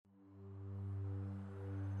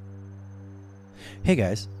Hey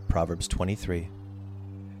guys, Proverbs 23.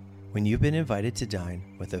 When you've been invited to dine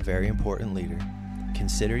with a very important leader,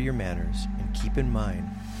 consider your manners and keep in mind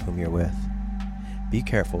whom you're with. Be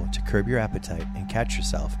careful to curb your appetite and catch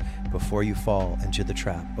yourself before you fall into the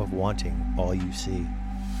trap of wanting all you see.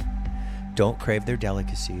 Don't crave their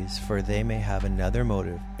delicacies, for they may have another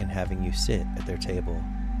motive in having you sit at their table.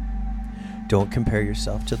 Don't compare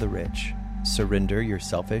yourself to the rich. Surrender your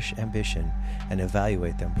selfish ambition and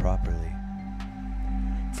evaluate them properly.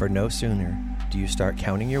 For no sooner do you start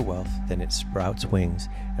counting your wealth than it sprouts wings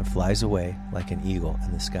and flies away like an eagle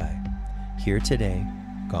in the sky. Here today,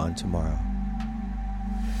 gone tomorrow.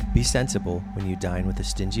 Be sensible when you dine with a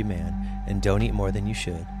stingy man, and don't eat more than you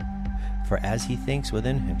should. For as he thinks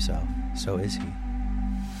within himself, so is he.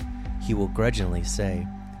 He will grudgingly say,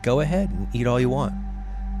 "Go ahead and eat all you want."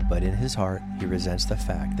 But in his heart, he resents the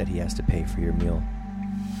fact that he has to pay for your meal.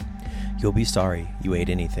 You'll be sorry you ate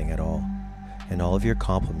anything at all, and all of your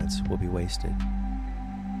compliments will be wasted.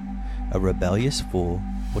 A rebellious fool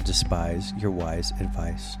will despise your wise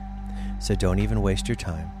advice, so don't even waste your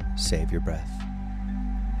time, save your breath.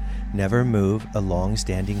 Never move a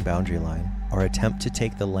long-standing boundary line or attempt to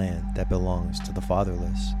take the land that belongs to the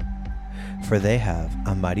fatherless, for they have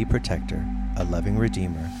a mighty protector, a loving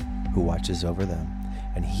Redeemer, who watches over them,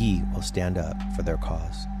 and he will stand up for their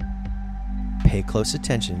cause. Pay close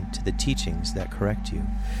attention to the teachings that correct you,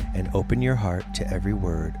 and open your heart to every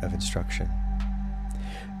word of instruction.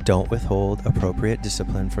 Don't withhold appropriate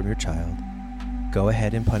discipline from your child. Go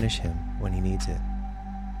ahead and punish him when he needs it.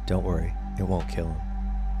 Don't worry, it won't kill him.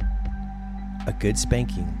 A good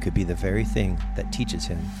spanking could be the very thing that teaches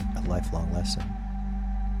him a lifelong lesson.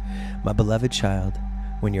 My beloved child,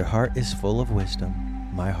 when your heart is full of wisdom,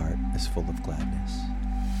 my heart is full of gladness.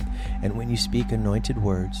 And when you speak anointed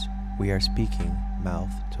words, we are speaking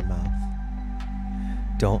mouth to mouth.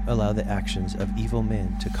 Don't allow the actions of evil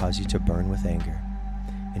men to cause you to burn with anger.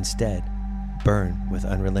 Instead, burn with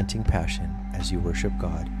unrelenting passion as you worship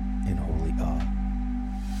God in holy awe.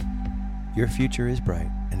 Your future is bright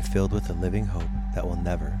and filled with a living hope that will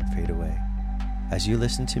never fade away. As you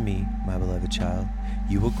listen to me, my beloved child,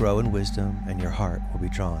 you will grow in wisdom, and your heart will be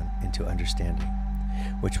drawn into understanding,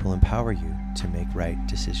 which will empower you to make right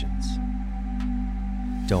decisions.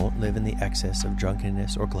 Don't live in the excess of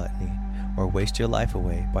drunkenness or gluttony, or waste your life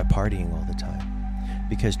away by partying all the time,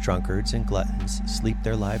 because drunkards and gluttons sleep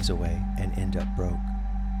their lives away and end up broke.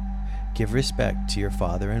 Give respect to your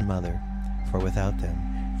father and mother, for without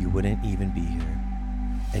them, you wouldn't even be here.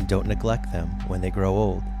 And don't neglect them when they grow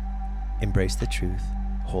old. Embrace the truth,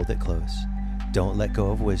 hold it close. Don't let go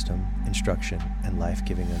of wisdom, instruction, and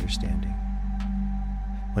life-giving understanding.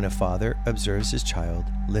 When a father observes his child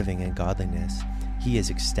living in godliness, he is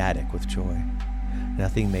ecstatic with joy.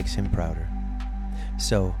 Nothing makes him prouder.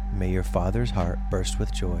 So may your father's heart burst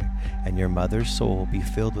with joy, and your mother's soul be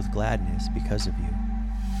filled with gladness because of you.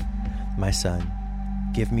 My son,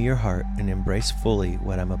 give me your heart and embrace fully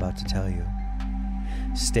what I'm about to tell you.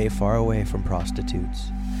 Stay far away from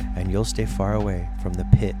prostitutes, and you'll stay far away from the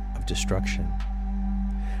pit of destruction.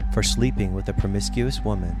 For sleeping with a promiscuous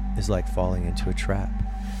woman is like falling into a trap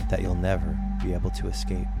that you'll never be able to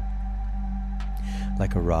escape.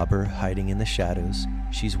 Like a robber hiding in the shadows,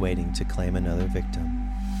 she's waiting to claim another victim,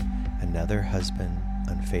 another husband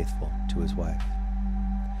unfaithful to his wife.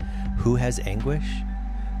 Who has anguish?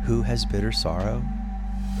 Who has bitter sorrow?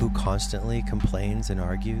 Who constantly complains and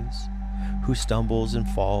argues? Who stumbles and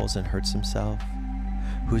falls and hurts himself?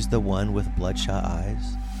 Who's the one with bloodshot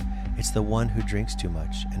eyes? It's the one who drinks too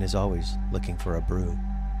much and is always looking for a brew.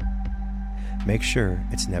 Make sure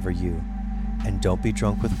it's never you, and don't be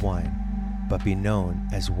drunk with wine, but be known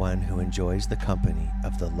as one who enjoys the company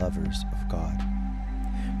of the lovers of God.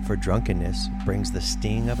 For drunkenness brings the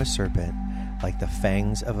sting of a serpent, like the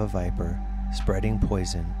fangs of a viper, spreading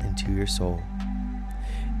poison into your soul.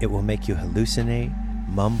 It will make you hallucinate,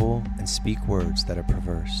 mumble, and speak words that are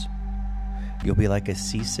perverse. You'll be like a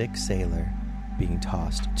seasick sailor being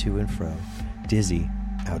tossed to and fro, dizzy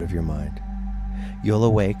out of your mind. You'll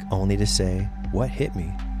awake only to say, "What hit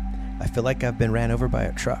me? I feel like I've been ran over by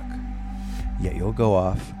a truck." Yet you'll go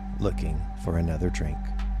off looking for another drink.